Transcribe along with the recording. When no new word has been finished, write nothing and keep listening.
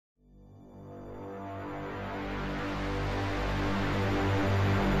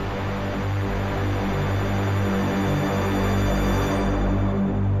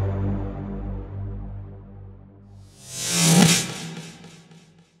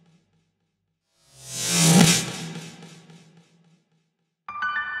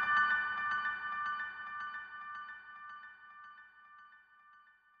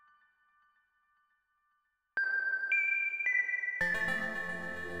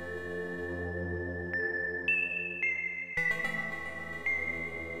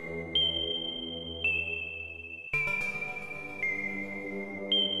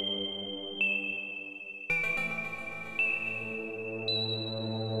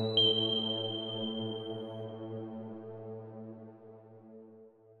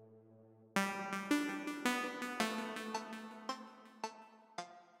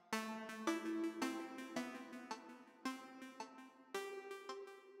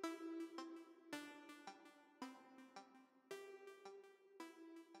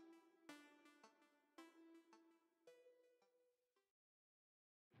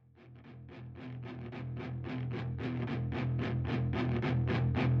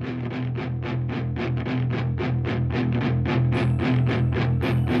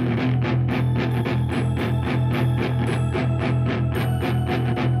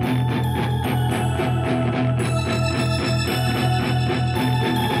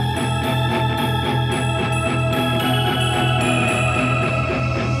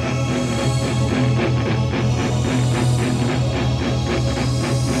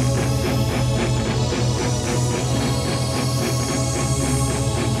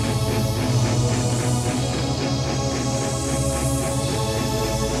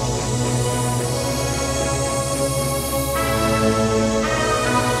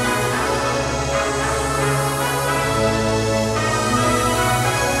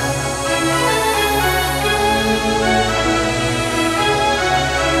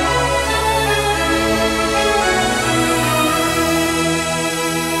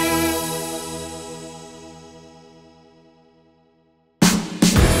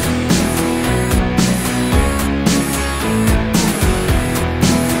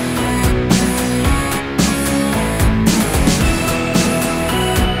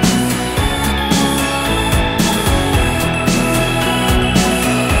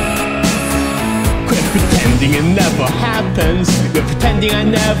It never happens, we're pretending I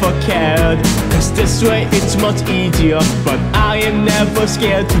never cared. Cause this way it's much easier, but I am never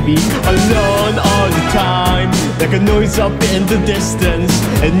scared to be alone all the time. Like a noise up in the distance,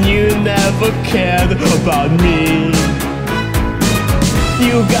 and you never cared about me.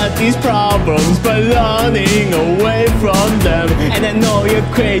 You got these problems, but running away from them. And I know you're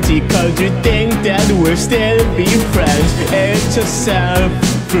crazy cause you think that we'll still be friends. It's a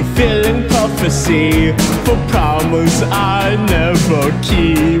self-fulfilling prophecy for promise I never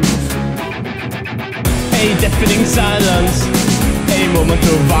keep. A deafening silence, a moment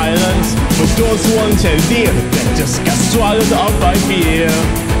of violence for those who once held dear that just got swallowed up by fear.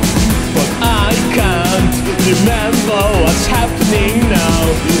 But I can't remember what's happening now.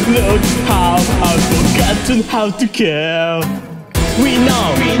 Look how I've forgotten how to care. We know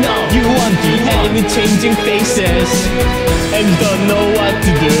you want the enemy changing faces, and you don't know what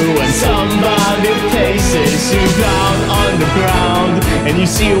to do when somebody places you down on the ground, and you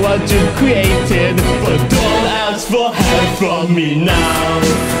see what you created. But don't ask for help from me now.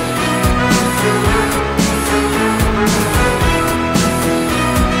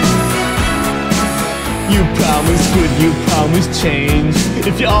 You promised good, you promised change,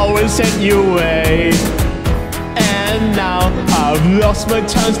 if you always set your way. And now I've lost my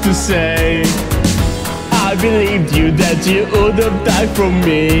chance to say I believed you that you would have died for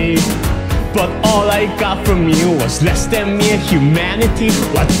me. But all I got from you was less than mere humanity.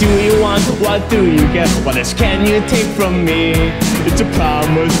 What do you want? What do you get? What else can you take from me? It's a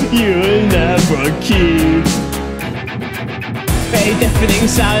promise you'll never keep. A deafening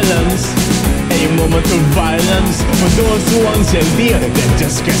silence, a moment of violence for those who once held dear that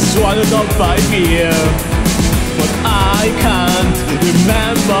just get swallowed up by fear. But I can't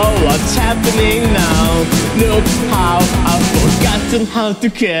remember what's happening now. Look how I've forgotten how to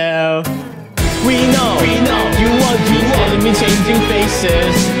care. We know you want the enemy changing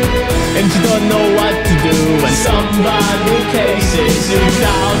faces, and you don't know what to do when somebody places you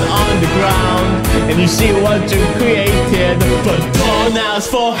down on the ground, and you see what you created. But don't ask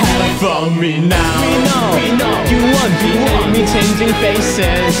for help from me now. We know you want the enemy changing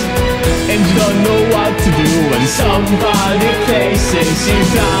faces, and you don't know what to do when somebody places you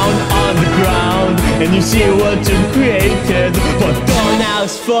down on the ground, and you see what you created. But don't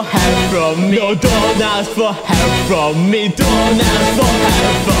ask for help from me. No, don't ask for help from me. Don't ask for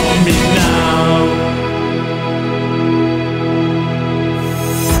help from me now.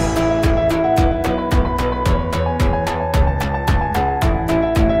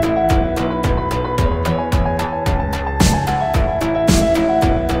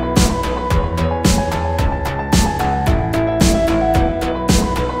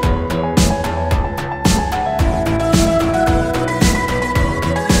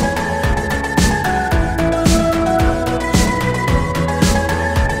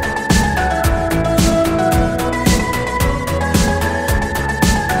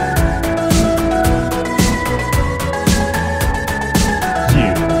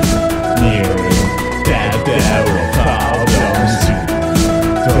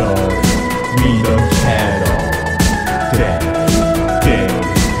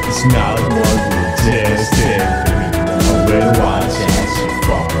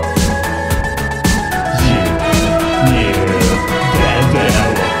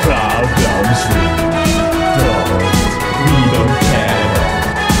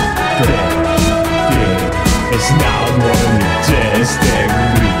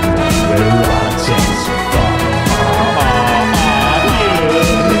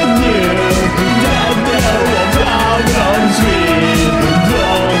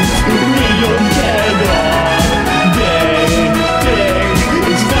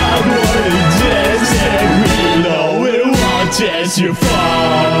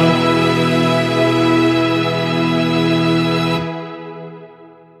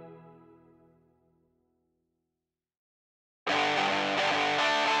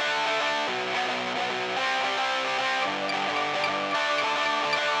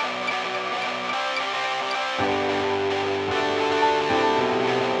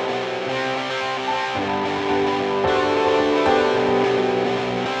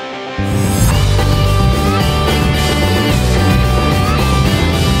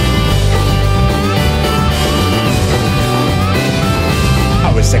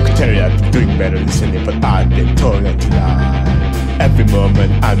 secretariat, doing better listening, but I've been told not to lie. Every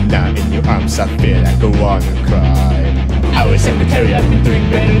moment I'm not in your arms, I feel like I wanna cry. I was secretariat, doing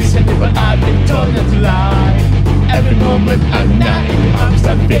better listening, but I've been told not to lie. Every moment I'm not in your arms,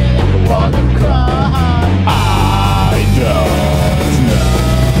 I feel like I wanna cry. I don't know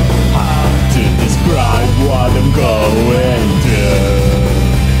how to describe what I'm going through.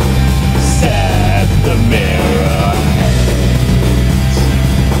 Set the mirror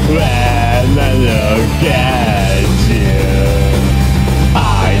when I look at you.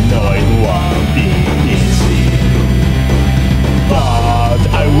 I know it won't be easy, but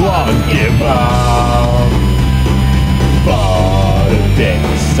I won't give up. For the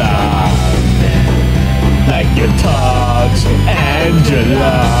things I meant, like your touch and your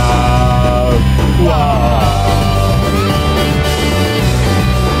love. Whoa.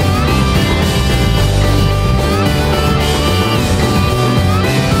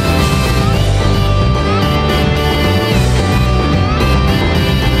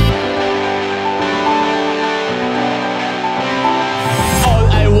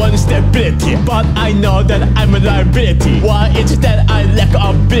 Stability, but I know that I'm a liability. Why is it that I lack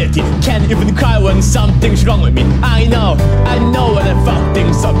ability? Can't even cry when something's wrong with me. I know when I fuck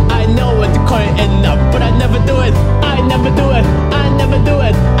things up. I know when to call it enough, but I never do it. I never do it. I never do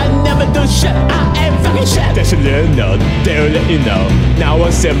it. I never do shit. I am fucking shit. There's a little note, they'll let you know. Now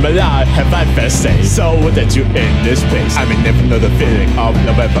once in my life have I best say. So what that you in this place? I may never know the feeling of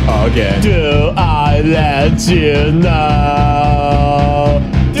love ever again. Do I let you know?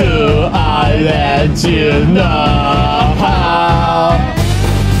 Do I let you know how?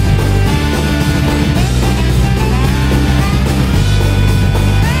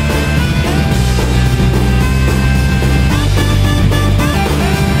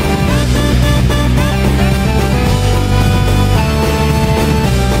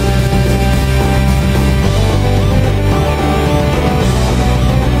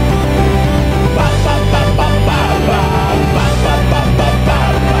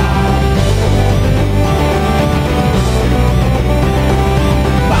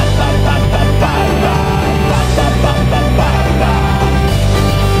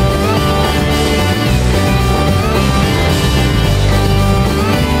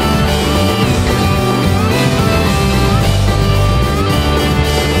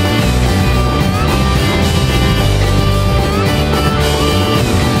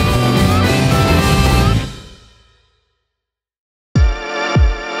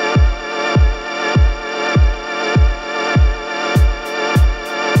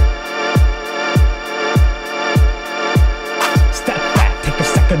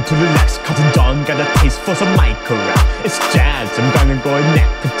 To relax, cotton John got a taste for some micro rap. It's jazz, I'm gonna go neck,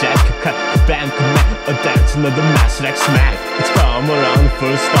 jack, cut, bang, command, or dance another mass like smack. It's come around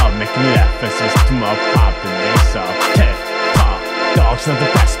full stop, making me laugh as system of popping this up. Hip hop, dogs not the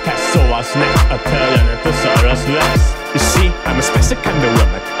best pest, so I snack, I tell an thesaurus less. You see, I'm a special kind of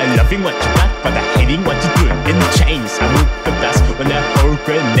woman. I loving what you got, but I hating what you're doing in chains. I move the best when I hold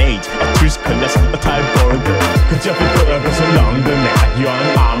grenade, a twist colors, a type border. Cause you've been put up so long the net. You're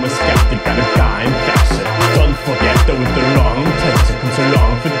an armor skeptic, got a guy infection. Don't forget that with the wrong intention comes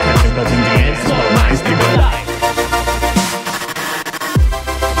along for the tension, cause in the end, small minds think alike.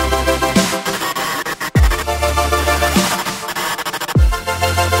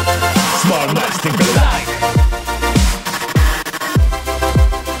 Small minds think alike.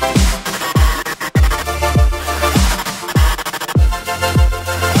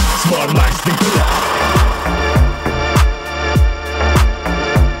 Small minds think alike.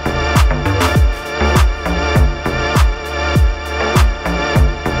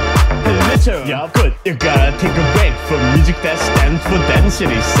 Yeah, good. You gotta take a break from music that stands for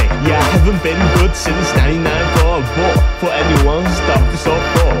density's sake. Yeah, I haven't been good since 99 for a ball. For anyone, stuff is so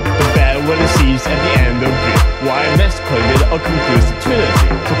full. The bad one it sees at the end of it. Why mess call it a conclusive trilogy?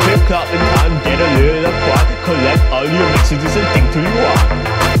 So click up in time, get a little quiet, collect all your messages and think till you want.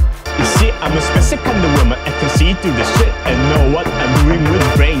 You see, I'm a special kind of woman. I can see through the shit and know what I'm doing with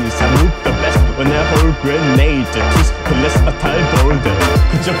brains. I move the best when I hold grenades. I twist, collect a tile boulder.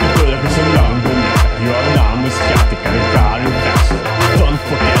 Cause you're good at so long the net. You're an armor skeptic and a god infection. Don't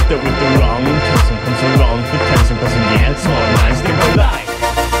forget that with the wrong intention comes along for tension. Cause in the end, small minds think alike.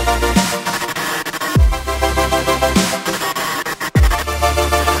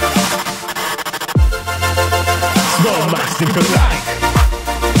 Small minds think alike.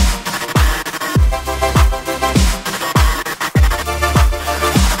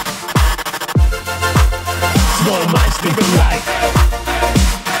 Small minds think alike.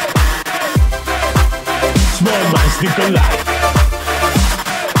 Small minds think alike.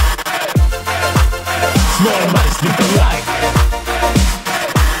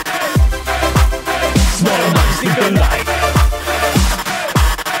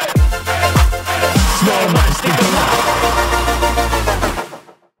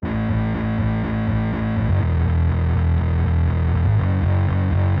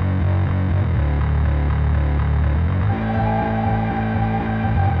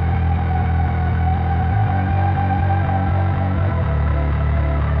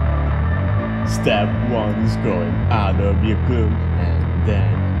 Step 1 is growing out of your gloom, and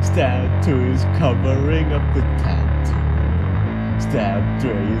then step 2 is covering up the tattoo. Step 3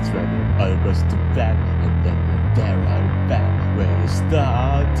 is running over to back, and then you're there right back where you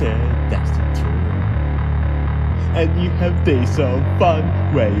started. That's the truth. And you have days of fun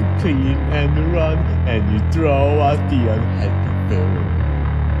where you clean and run, and you throw out the unhealthy food.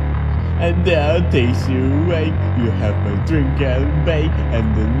 And there are days you wake, you have a drink and bake,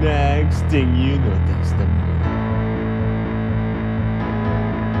 and the next thing you know, that's the mood.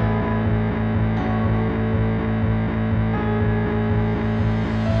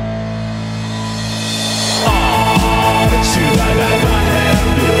 Should I let my hair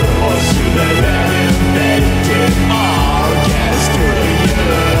blue, or should I let it fade it all? Yes, to you.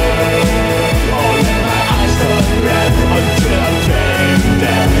 Or let my eyes turn red until I'm trained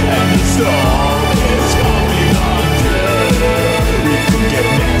dead, and the storm is coming on through. We could get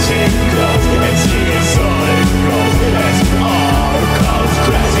matching clothes and sing it so it goes as it all comes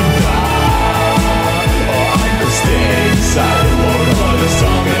crashing down. Or I could stay inside, walk on the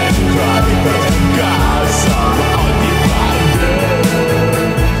song and cry, because I've got some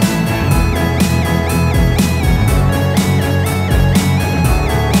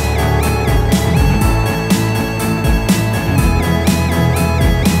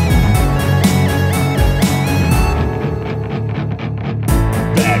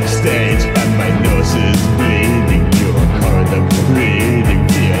backstage and my nose is bleeding. You are caught up breathing,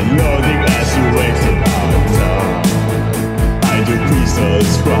 fear loading as you wasted our time. I do pistol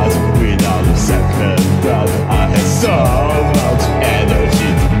squats without a second thought. I had so much energy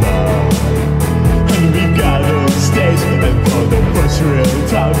to burn. And we got on stage, and for the first real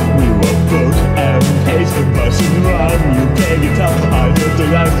time we were booked and paced. The motion run, you play guitar, I did the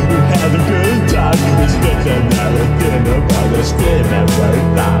life, we had a good time. We spent another dinner, but I still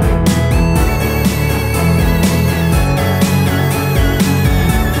remember that.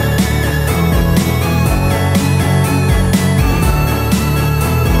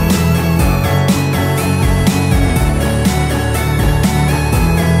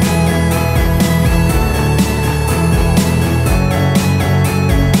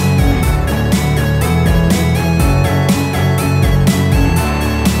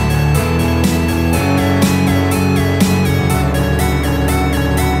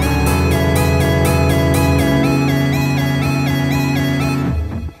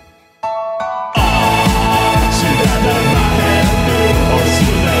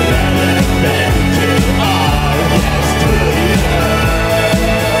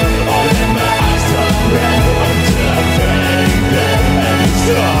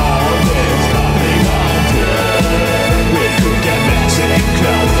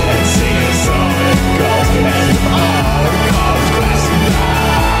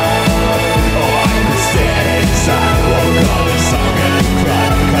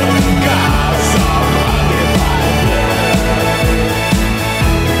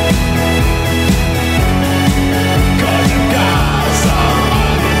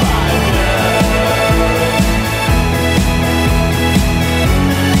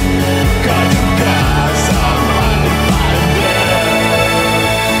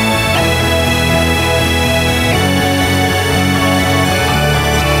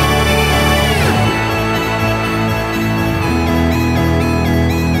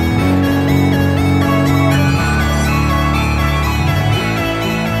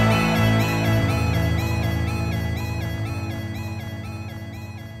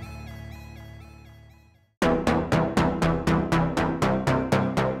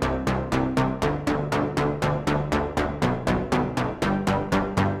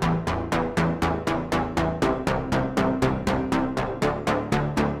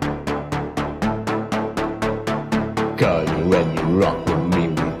 Girl, when you rock with me,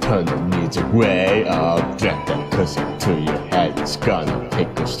 we turn the music way up. Drag that pussy to your head, it's gonna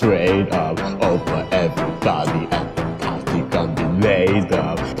take us straight up. Over everybody at the party, gonna be laid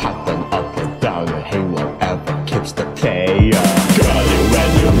up. Popping up and down and hey, whatever keeps the play up. Girl, when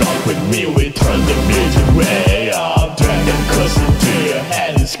you rock with me, we turn the music way up. Drag that pussy to your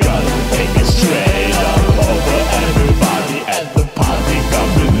head, it's gonna take us straight up. Over everybody at the party,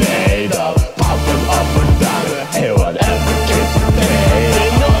 gonna be laid up. Popping up and down and hey, whatever keeps the play up. They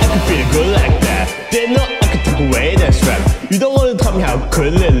know I can feel good like that. They know I can take away that stress. You don't wanna tell me how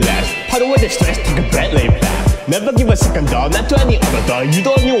could it last. Part away the stress, take a breath, lay back. Never give a second thought, not to any other thought. You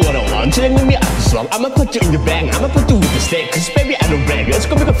don't know what I want, chilling with me after song. I'ma put you in the bag, I'ma put you with the steak. Cause baby I don't brag, let's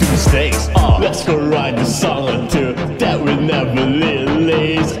go make a few mistakes. Let's go write a song or two that we never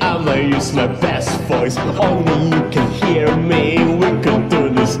release. I'ma use my best voice, only you can hear me. We can do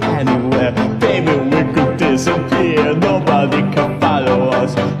this anywhere, baby.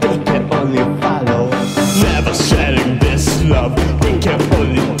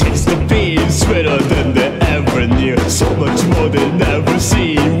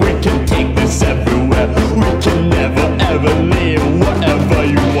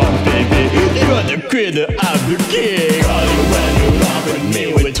 that I'm the king. Only when you rock with me,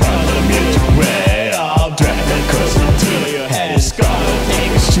 we turn the music way up. Drag that closer till your head is gonna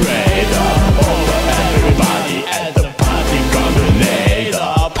take it straight up. Over everybody at the party gonna lay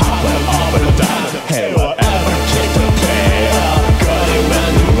up. Pop it up and down, hey whatever, kick the play up. Only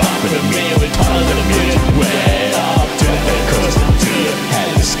when you rock with me, we turn the music way up. Drag that closer till your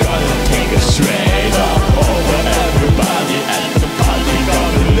head is gonna take it straight up. Over everybody at the party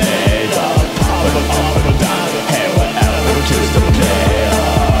gonna lay up. Pop it up and down, hey whatever, kick the play up.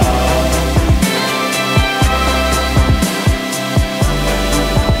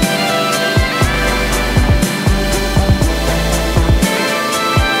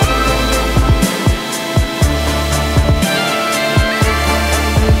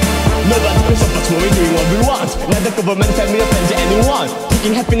 Nobody puts up, that's what we're doing what we want. Let the government tell me to to anyone.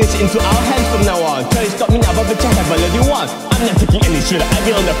 Taking happiness into our hands from now on. Try to stop me now, but bitch, I have already won. I'm not taking any shit, I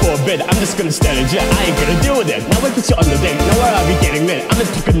be on the floor bed. I'm just gonna stand and jet, I ain't gonna deal with it. Now I put you on the deck, now where I'll be getting lit. I'm gonna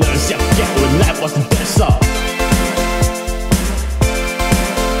take another step, get with life, what's the best song?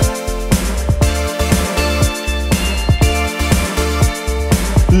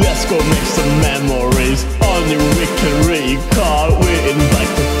 Let's go make some memories. Only we can recall. We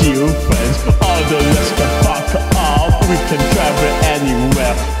invite a few friends. Although let's get fuck off. We can travel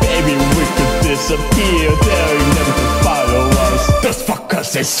anywhere. Baby, we could disappear. There ain't never to follow us. Those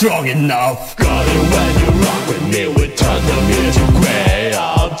fuckers ain't strong enough. Got it when you rock with me. We turn the music way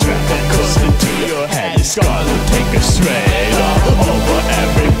up. Drag that closer to your head. It's gonna take us straight up. Over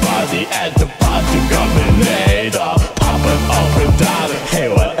everybody at the party got me laid up. Pop it up and down. Hey,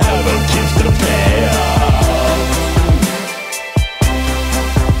 whatever keeps the play up.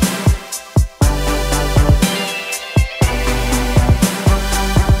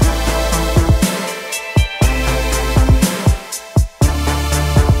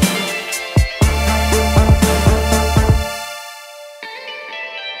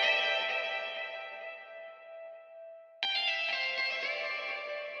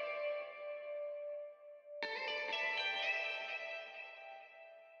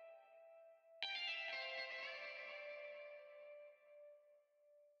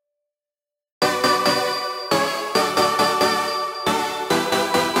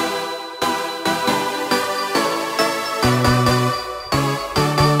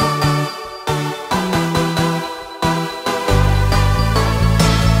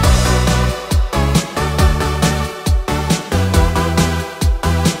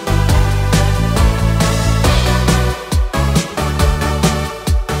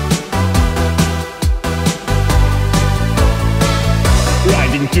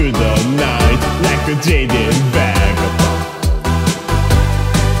 Through the night like a jaded vagabond.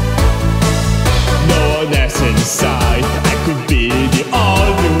 No one else inside, I could be the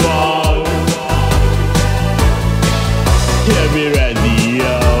only one. Hear me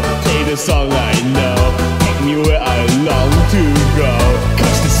radio, play the song I know. Take me where I long to go.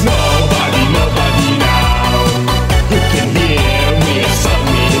 Cause there's nobody now who can hear me or stop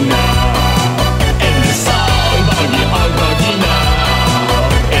me now. And the song Buggy on Buggy now.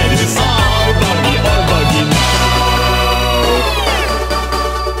 It's all Buggy on Buggy now.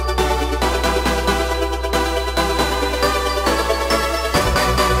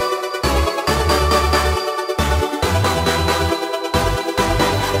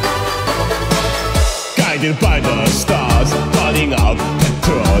 Guided by the stars, burning up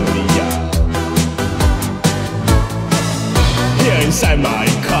petroleum. Here inside my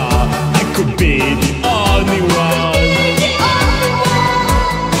car, I could be the only one.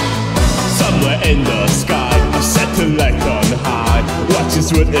 Somewhere in the sky, a satellite on high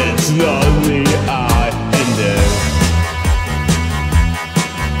watches with its lonely eye. And then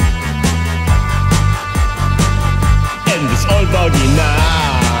and it's all Buggy now.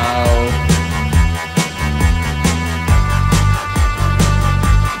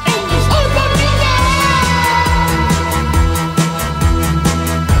 And it's all Buggy now.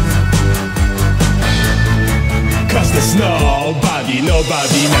 Cause there's nobody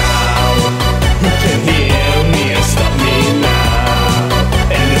now who can hear me and stop me now.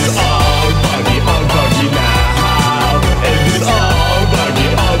 And it's all Buggy now. And it's all Buggy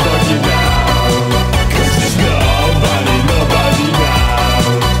now. Cause there's nobody now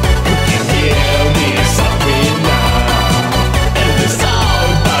who can hear me and stop me now. And it's all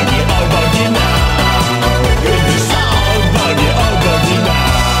Buggy now. And it's all Buggy now.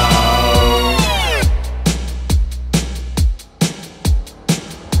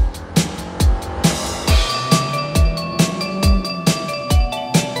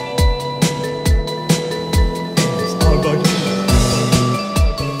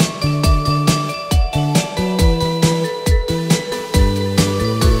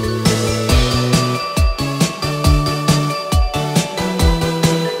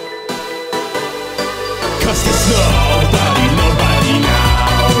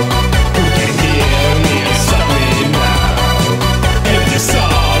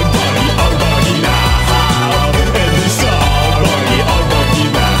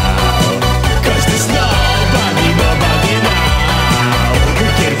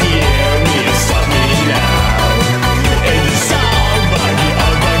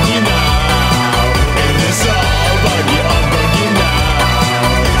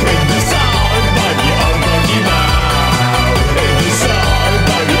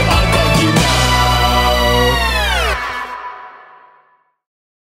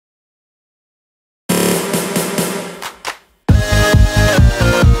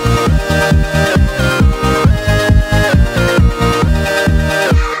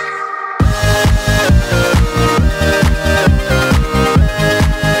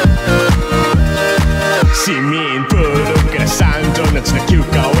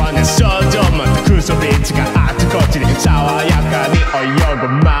 泳ぐ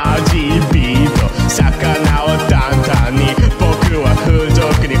マジビート魚は淡々に僕は風俗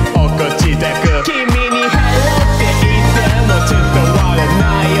に落っこちてく君にハローって言ってもちょっと笑わ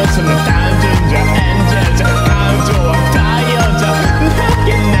ないよその単純じゃエンジェルじゃ感情は太陽じゃなわ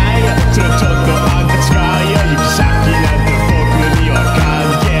けないよそれちょっとあんた違うよ指先なんて僕には関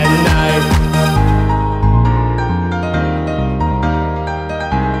係ない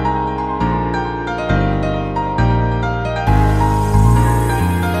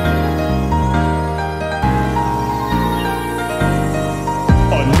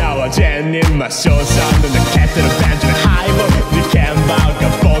ジェンに真正サンドのケトルベンチのハイボールで鍵盤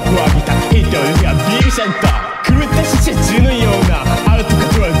が僕はギター一人がビーセンター狂った施設のようなアウトカ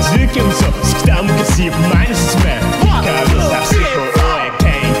トラ事件所好きだ昔前に進め光差しを終え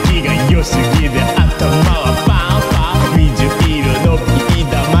天気が良すぎて頭はパンパン水色のビー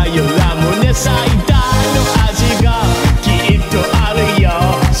玉よラムネ最大の味がきっとあるよ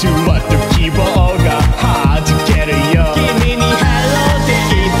シュワッと希望が弾けるよ君にハローって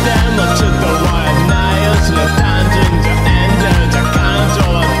言ってもちょっと笑えないよそれ単純じゃエンジェルじゃ感情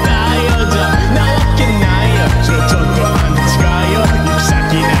は太陽じゃなわけないよそれちょっとあんた違うよ行き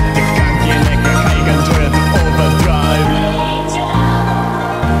先なんて関係ないから海岸上やとオーバードライブ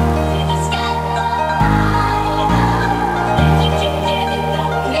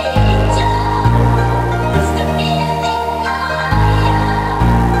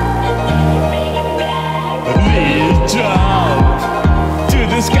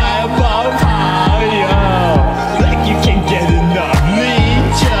Sky above higher like you can't get enough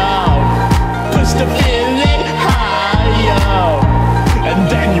reach out push the feeling higher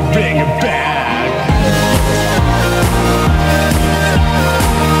and then you bring it back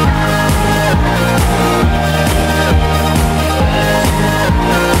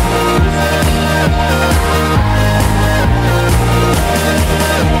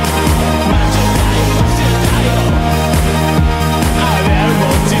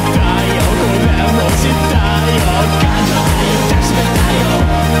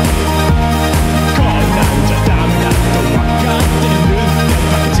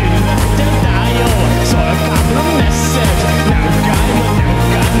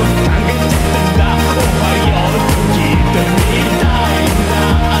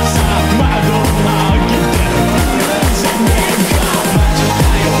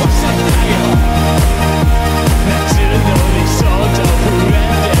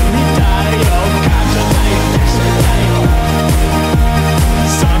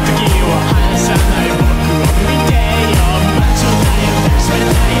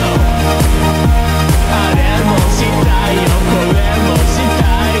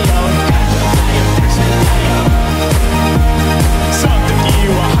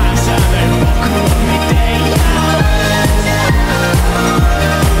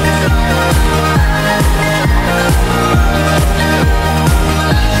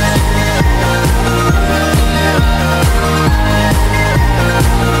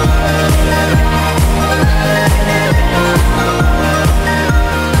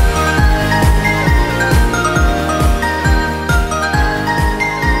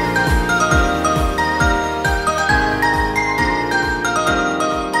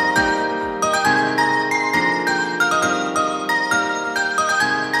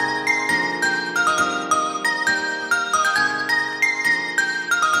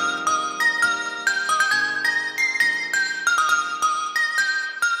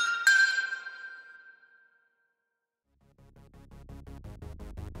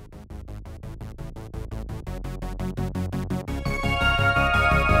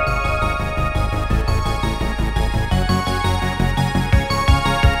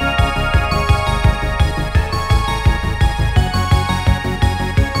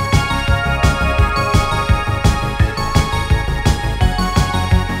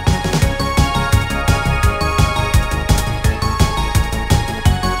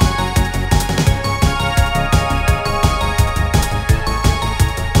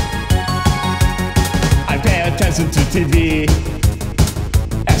TV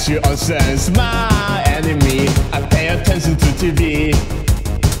as you all sense my enemy I pay attention to TV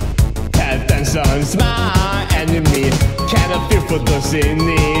Attention's my enemy Can I feel for those in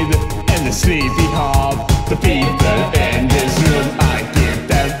need and the sleepy hop the people in this room I give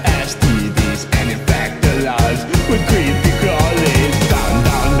them STDs and infect their lives with creepy crawlies down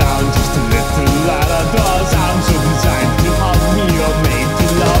down down just a little lot of doors I'm so designed to hug me or made to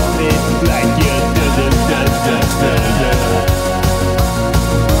love me like you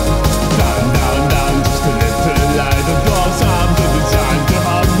down, down, down, just a little light of doors I'm so designed to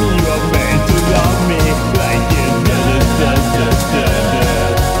hug me or made to love me like you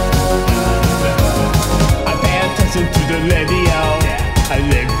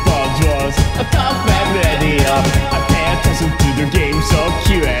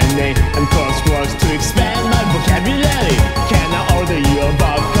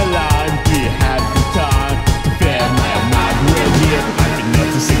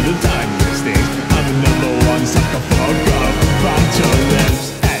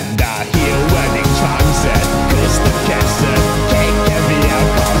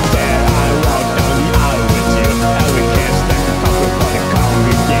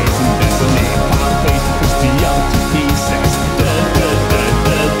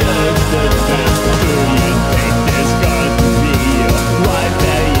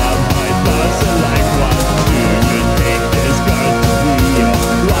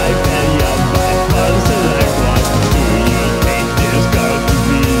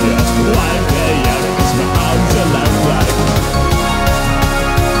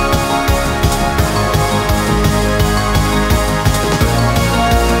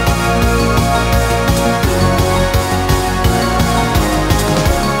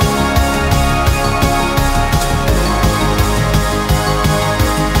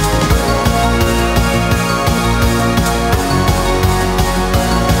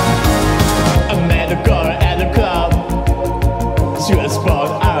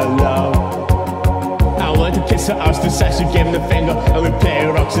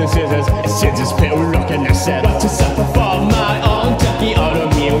rocks and scissors. Scissors, pill, rock and I said what to suffer for my own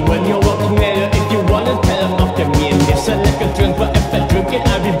Tracheotomy. When you're walking later, if you wanna tell them off to me. And yes, I like a drink, but if I drink it,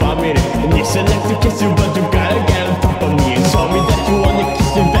 I'll be vomiting. And yes, I like to kiss you, but you gotta get on top of me. And show me that you wanna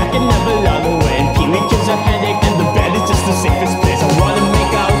kiss me back and never run away. And Kiwi gives a headache and the bed is just the safest place. I wanna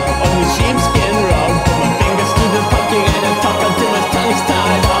make out on the sheepskin rug. Put my fingers through the pumpkin and I talk until my tongue is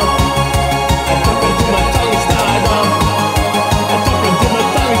tied up. I talk until my tongue is tied up. I talk until my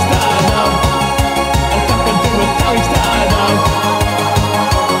tongue is tied up. I talk until my tongue is tied up.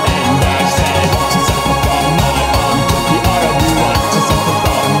 And I said, to suffer from my own Tracheotomy, want to suffer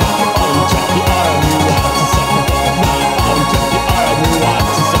from my own Tracheotomy, want to suffer from my own Tracheotomy, want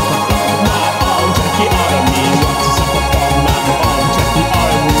to suffer from my own Tracheotomy, want to suffer from my own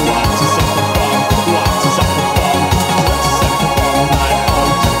Tracheotomy, want to suffer from, want to suffer from, want to suffer from my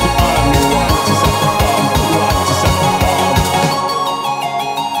own Tracheotomy, want to suffer from, want to suffer from.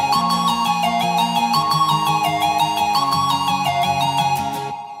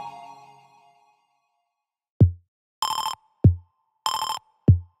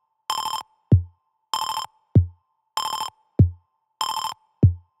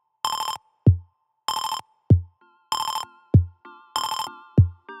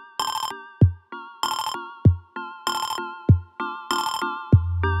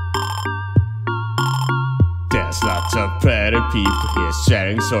 There's lots of pretty people here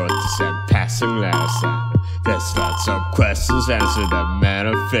sharing sorties and passing letters, and there's lots of questions answered and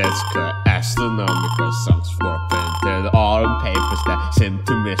metaphysical, astronomical, songs were printed all on papers that seem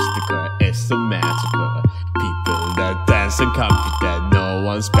too mystical. It's so magical. People that dance and compute that no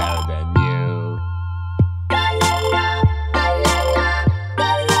one's better than you.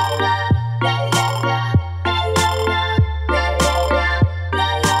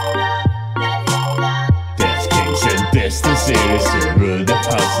 Distant cities to rule the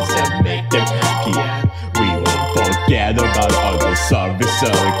houses and make them happy, and we won't forget about all the sorry,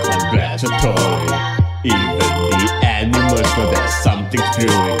 congratulatory. Even the animals know there's something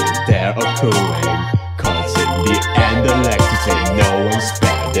brewing and they're all cooling, cause in the end I like to say no one's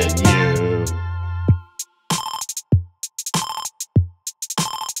better than you.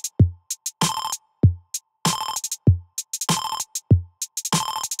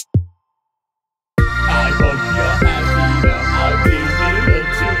 I hope you're happy now, I'll be here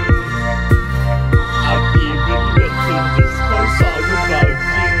too. I've even written this whole song about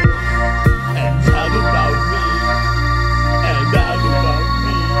you, and all about me, and all about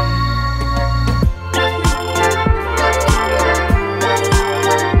me.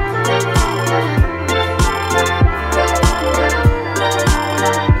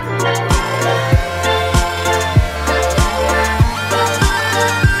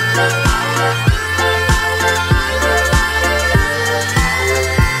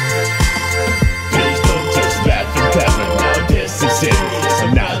 Please don't just laugh and clap it now, this is serious,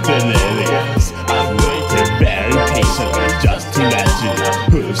 I'm not delirious. I've waited very patiently just to let you know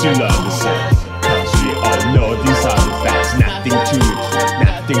who should love the song. Cause we all know these are the facts, nothing to it,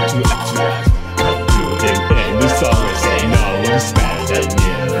 nothing to abstract. Concluding in the song we say no one's better than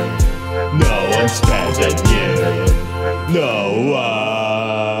you. No one's better than you. No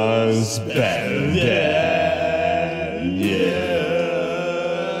one's better than you.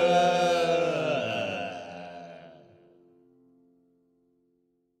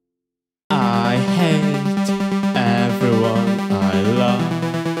 I hate everyone I love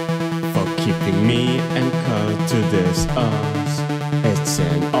for keeping me anchored to this earth. It's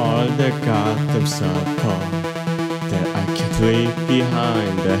in all the goddamn support that I can't leave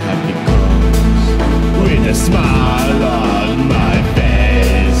behind the happy cause. With a smile on my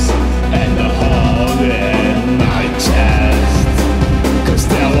face and a hole in my chest, cause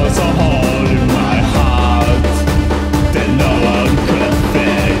there was a hole in my heart that no one could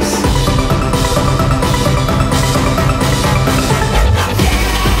fix.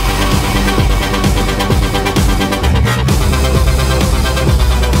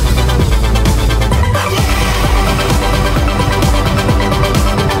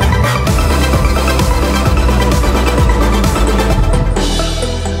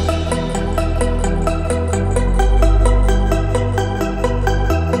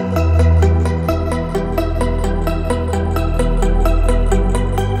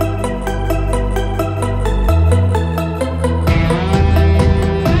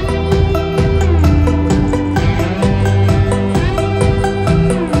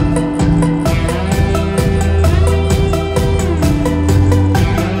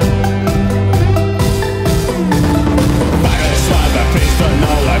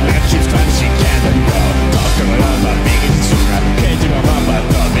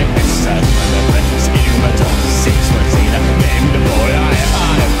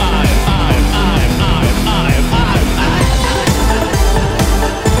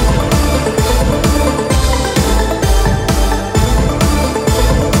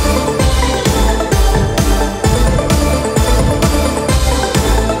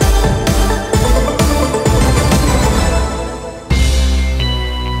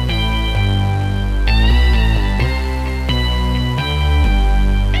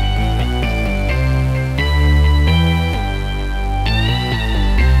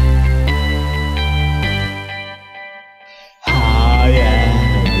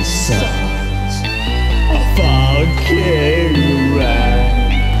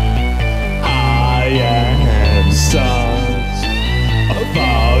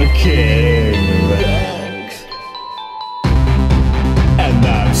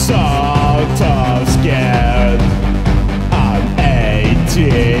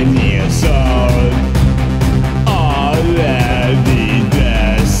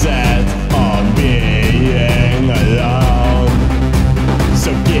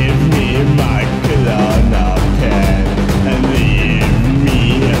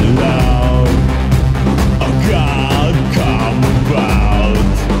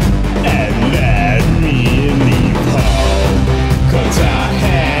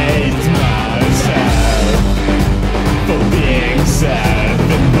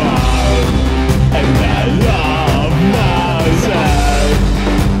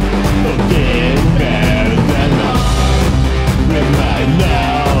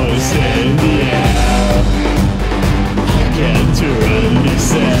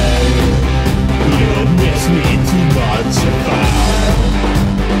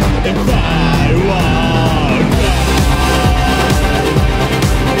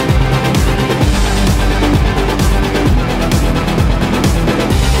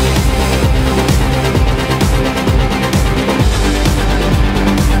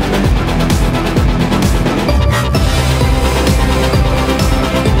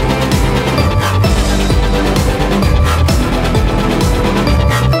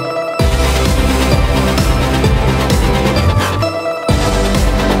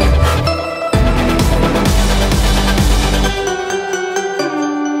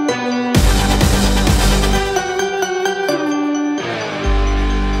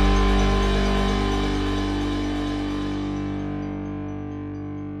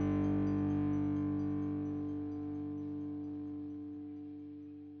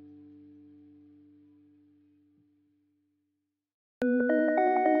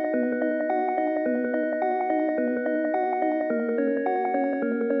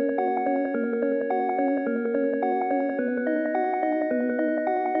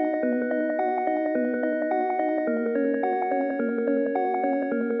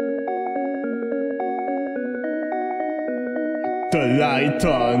 The light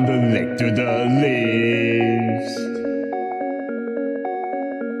on the lake through the leaves.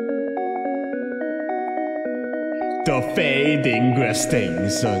 The fading grass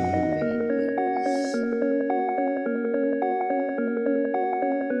stains on me.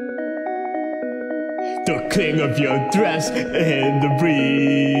 The cling of your dress in the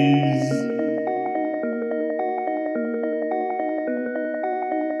breeze.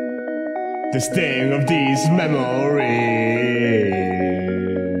 The sting of these memories.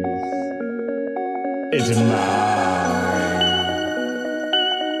 It's mine.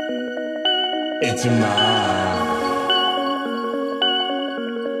 It's mine.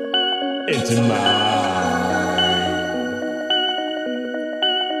 It's mine.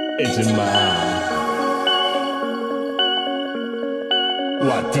 It's mine.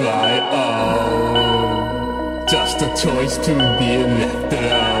 What do I owe? Just a choice to be left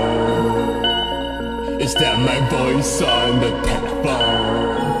alone. Is that my voice on the telephone?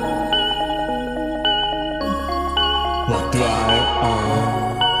 What do I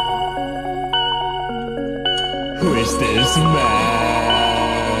owe? Who is this man?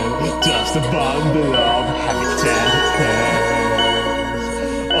 Just a bundle of habitats.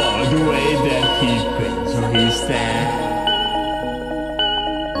 All the way that he brings where he stands.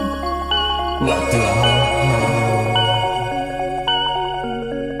 What do I owe?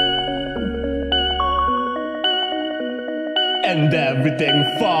 And everything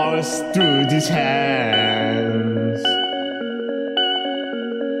falls through these hands.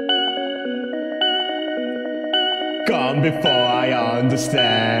 Gone before I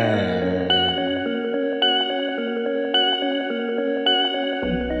understand.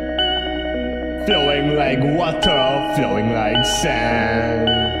 Flowing like water, flowing like sand.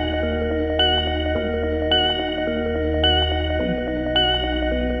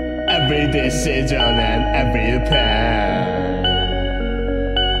 Every decision and every plan.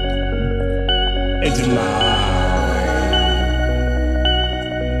 It's mine.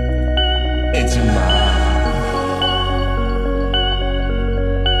 It's mine.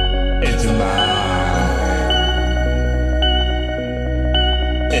 It's mine.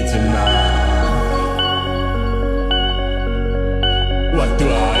 It's mine. What do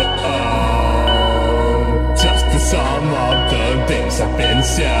I owe? Just the sum of the things I've been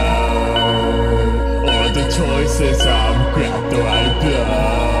shown. Or the choices I've grabbed or I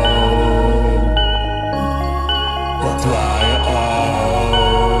blow. What do I owe?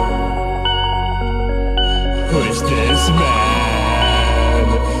 Who is this man?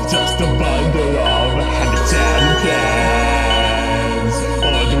 Just a bundle of habits and plans.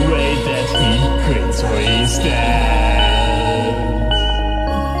 Or the way that he grins where he stands.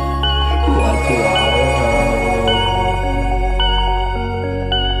 What do I owe?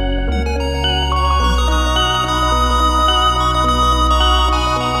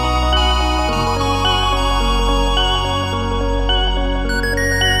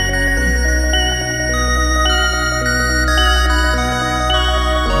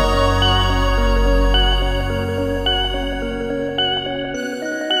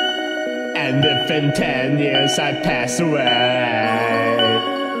 And if in 10 years I pass away,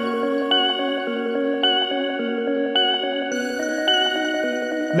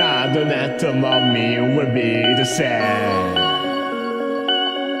 not an atom of me will be the same.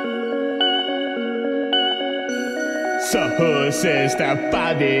 So whose is that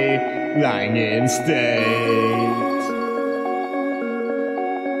body lying in state?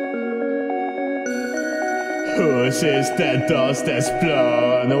 Whose is that dust that's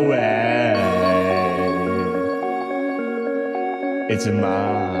blown away? It's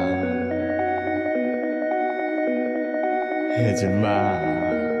mine. It's mine.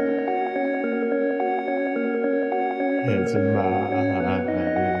 It's mine.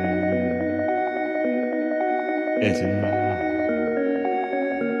 It's mine.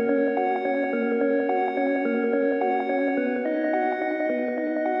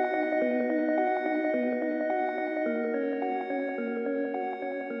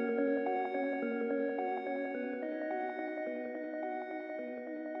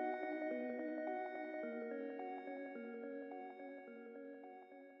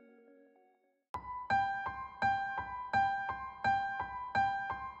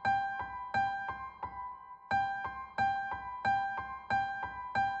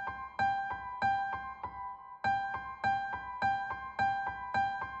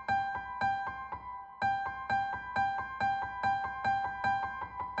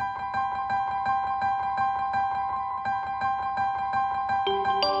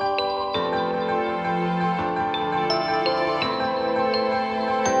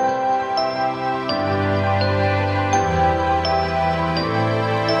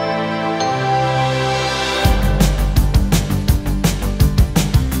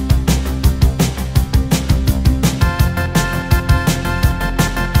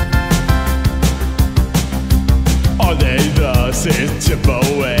 noses chip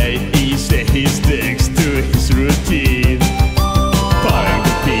away. Each day he sticks to his routine, putting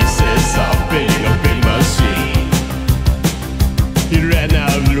the pieces up in a big machine. He ran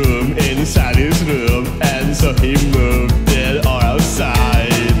out of room inside his room, and so he moved it all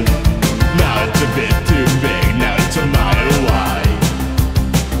outside. Now it's a bit too big, now it's a mile wide.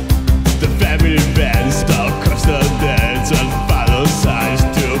 The family van stopped across the dirt and follow signs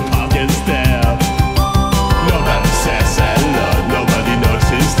to park and stare. Nobody says hello, nobody knows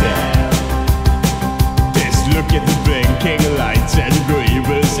he's there. Just look at the blinking lights and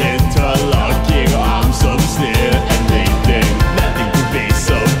grievous interlocking arms of steel, and they think nothing could be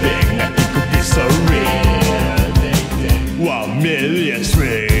so big, nothing could be so real. They think 1 million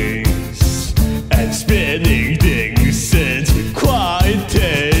strings and spinning things, it's quite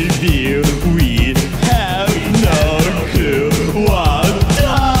a view. We have no clue what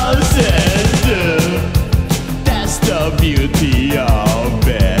does it do. That's the beauty of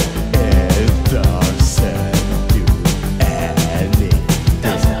it. It doesn't do anything.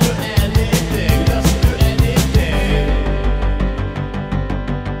 Doesn't do anything. Doesn't do anything.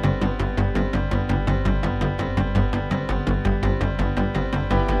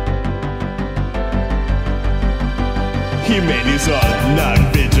 He made his own night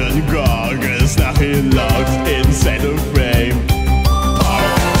vision goggles. Now he logs inside the frame,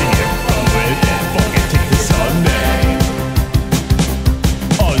 parting it from within, forgetting his own name.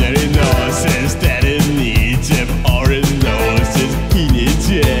 All that he knows is that he needs him. All he knows is he needs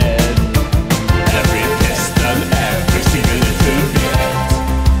it. Every piston, every single little bit.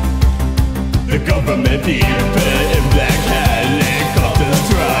 The government people in black helicopters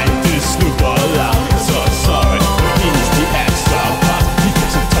try to snoop all out. So sorry, he needs the extra part. He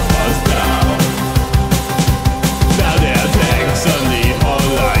doesn't top us down. Now there are tanks on the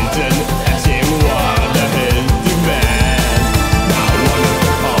horizon, asking what the hell demand. Now one of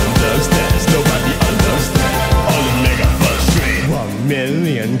them understands, nobody understands. All the mega frustrated. 1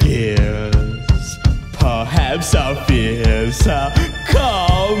 million years, perhaps our fears are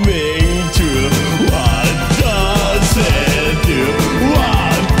coming true. What does it do?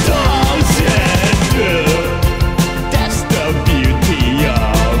 What does it do? That's the beauty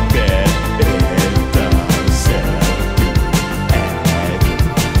of it. It doesn't do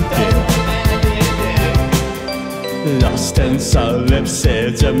anything. Lost in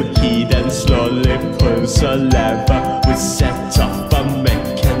solipsism, he then slowly pulls a lever. We set off a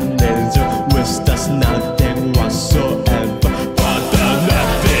mechanism which does nothing whatsoever. But the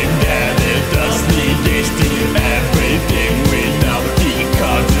nothing that it does negates everything we know.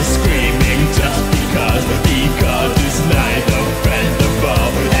 Because it's screaming just because it's neither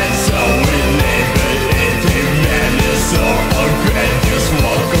bendable. And so we label it humanity, so a grandiose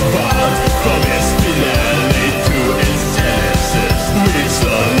walkabout. From its finale to its genesis, we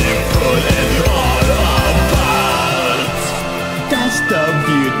slowly pull it all apart. That's the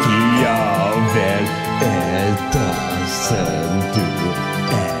beauty of it. It doesn't